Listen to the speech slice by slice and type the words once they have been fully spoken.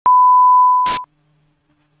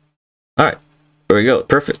All right, there we go.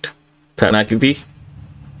 Perfect. Pat McAfee.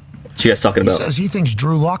 What you guys talking about? He says he thinks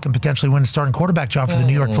Drew Lock can potentially win the starting quarterback job for the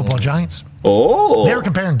New York Football Giants. Oh. They were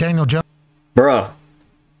comparing Daniel Jones. Bruh.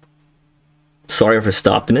 Sorry for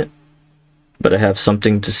stopping it, but I have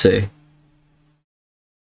something to say.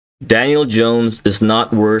 Daniel Jones is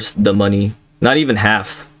not worth the money. Not even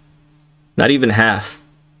half. Not even half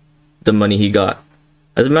the money he got.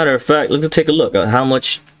 As a matter of fact, let's take a look at how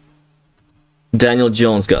much Daniel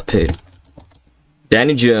Jones got paid.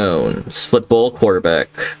 Danny Jones, football quarterback.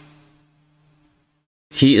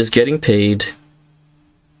 He is getting paid.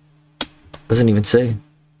 Doesn't even say.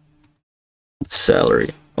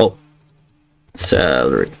 Salary. Oh.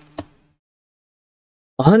 Salary.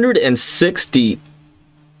 160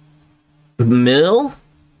 mil?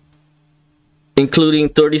 Including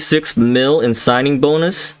 36 mil in signing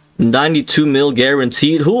bonus. 92 mil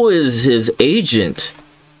guaranteed. Who is his agent?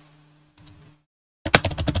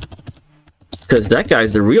 Because that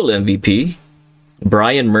guy's the real MVP.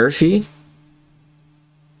 Brian Murphy.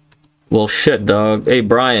 Well, shit, dog. Hey,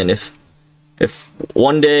 Brian, if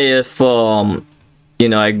one day you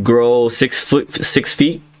know, I grow 6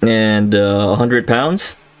 feet and 100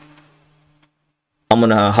 pounds, I'm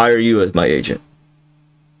gonna hire you as my agent.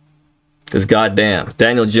 Because goddamn,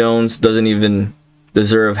 Daniel Jones doesn't even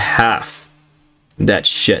deserve half that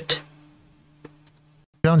shit.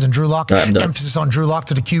 Jones and Drew Lock. Emphasis on Drew Lock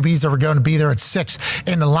to the QBs that were going to be there at 6.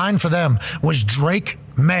 And the line for them was Drake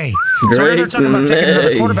May. So they're talking about taking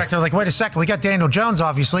another quarterback. They're like, wait a second, we got Daniel Jones,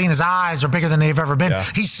 obviously, and his eyes are bigger than they've ever been. Yeah.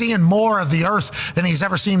 He's seeing more of the earth than he's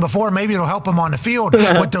ever seen before. Maybe it'll help him on the field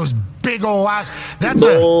with those big old eyes. That's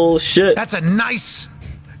bullshit. That's a nice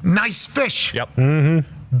fish. Yep.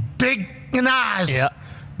 Big in eyes. Yeah.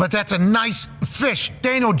 But that's a nice fish.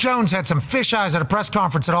 Daniel Jones had some fish eyes at a press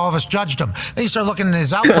conference that all of us judged him. Then you start looking at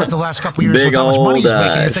his output the last couple of years with how much money he's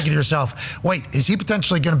making. You're thinking to yourself, wait, is he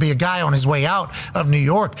potentially going to be a guy on his way out of New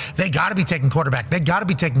York? They got to be taking quarterback. They got to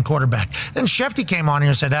be taking quarterback. Then Shefty came on here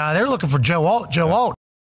and said, they're looking for Joe Alt.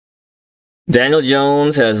 Daniel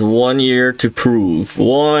Jones has 1 year to prove.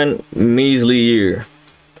 1 measly year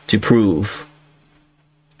to prove.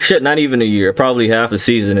 Shit, not even a year. Probably half a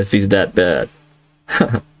season if he's that bad.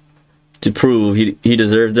 To prove he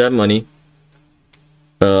deserves that money.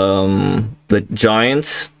 The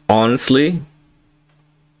Giants, honestly,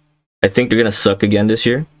 I think they're gonna suck again this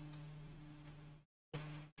year.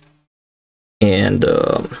 And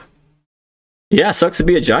yeah, it sucks to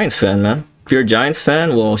be a Giants fan, man. If you're a Giants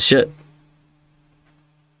fan, well, shit.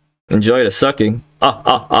 Enjoy the sucking.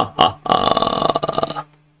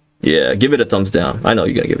 Yeah, give it a thumbs down. I know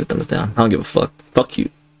you're gonna give it a thumbs down. I don't give a fuck. Fuck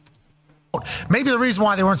you. Maybe the reason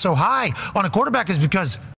why they weren't so high on a quarterback is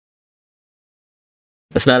because...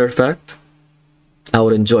 As a matter of fact, I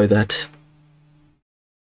would enjoy that.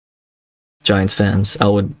 Giants fans, I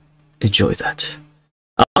would enjoy that.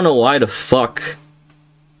 I don't know why the fuck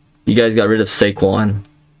you guys got rid of Saquon.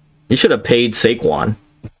 You should have paid Saquon.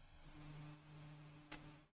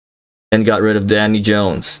 And got rid of Danny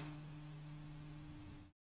Jones.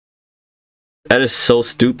 That is so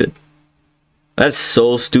stupid. That's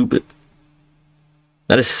so stupid.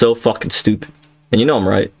 That is so fucking stupid. And you know I'm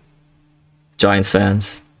right. Giants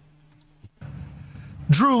fans.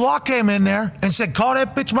 Drew Lock came in there and said, call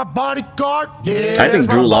that bitch my bodyguard. Yeah, I think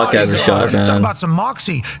Drew Lock has a shot, man. Talk about some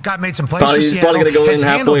moxie. Guy made some plays for He's Seattle. probably going to go in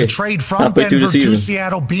halfway. The trade from Denver to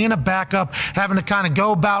Seattle, being a backup, having to kind of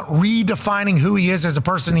go about redefining who he is as a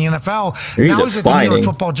person in the NFL. Now he's at the New York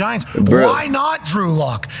Football Giants. Why not Drew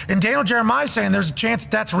Lock? And Daniel Jeremiah saying there's a chance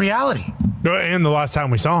that's reality. And the last time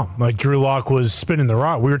we saw him, like Drew Lock was spinning the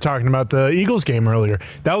rock. We were talking about the Eagles game earlier.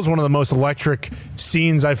 That was one of the most electric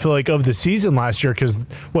scenes, I feel like, of the season last year because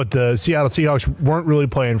the Seattle Seahawks weren't really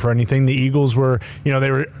playing for anything. The Eagles were, you know, they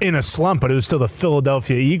were in a slump, but it was still the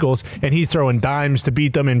Philadelphia Eagles, and he's throwing dimes to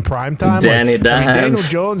beat them in prime time. Daniel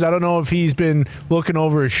Jones, I don't know if he's been looking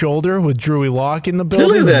over his shoulder with Drewy Lock in the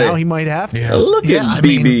building. Now he might have to. Yeah. Look at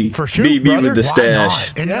BB. For sure, BB with the stash.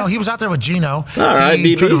 And you know, he was out there with Gino. All right,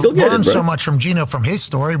 he BB, go get it, bro. So much from Gino from his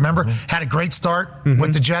story. Remember, had a great start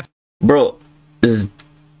with the Jets. Bro,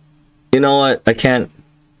 you know what? I can't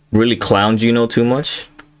really clown Gino too much.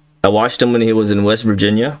 I watched him when he was in West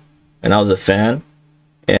Virginia, and I was a fan.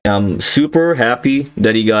 And I'm super happy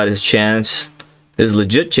that he got his chance, his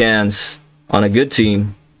legit chance on a good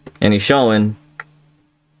team, and he's showing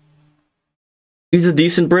he's a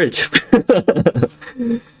decent bridge.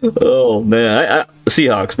 Oh man,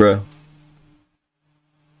 Seahawks, bro.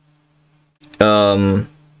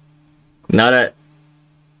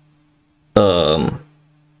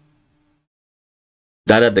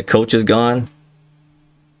 Now that the coach is gone,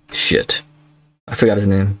 shit, I forgot his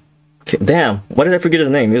name. Okay, damn, why did I forget his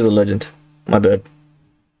name? He was a legend. My bad.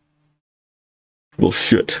 Well,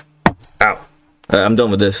 shit. Ow. I'm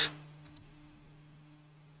done with this.